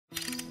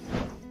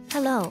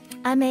Hello,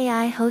 I'm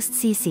AI host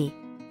Cece.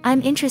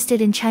 I'm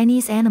interested in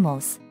Chinese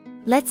animals.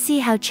 Let's see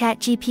how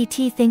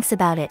ChatGPT thinks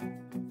about it.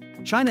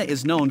 China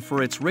is known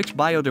for its rich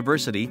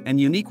biodiversity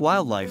and unique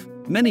wildlife,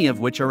 many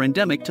of which are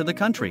endemic to the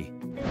country.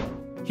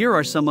 Here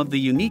are some of the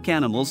unique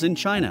animals in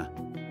China.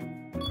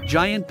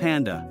 Giant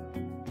panda.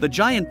 The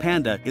giant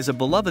panda is a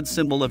beloved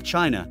symbol of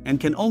China and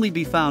can only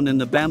be found in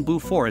the bamboo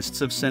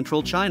forests of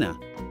central China.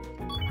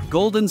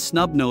 Golden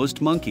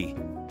snub-nosed monkey.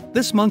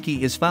 This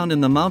monkey is found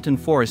in the mountain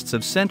forests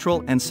of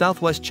central and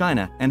southwest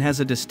China and has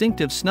a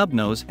distinctive snub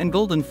nose and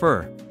golden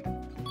fur.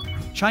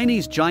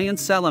 Chinese giant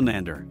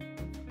salamander.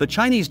 The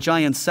Chinese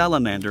giant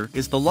salamander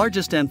is the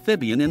largest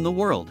amphibian in the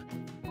world.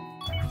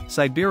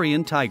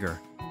 Siberian tiger.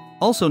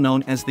 Also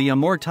known as the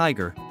Amur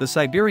tiger, the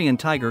Siberian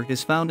tiger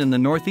is found in the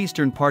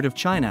northeastern part of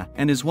China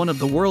and is one of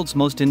the world's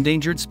most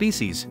endangered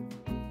species.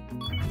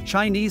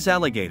 Chinese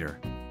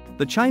alligator.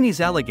 The Chinese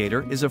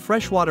alligator is a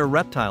freshwater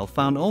reptile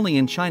found only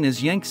in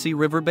China's Yangtze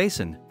River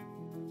basin.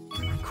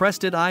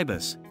 Crested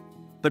ibis.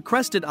 The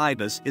crested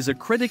ibis is a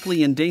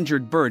critically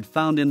endangered bird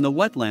found in the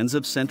wetlands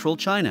of central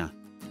China.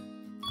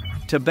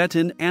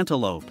 Tibetan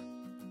antelope.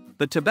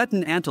 The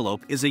Tibetan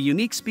antelope is a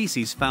unique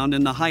species found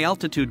in the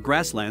high-altitude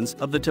grasslands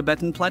of the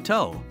Tibetan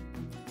Plateau.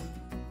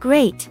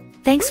 Great,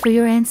 thanks for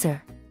your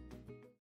answer.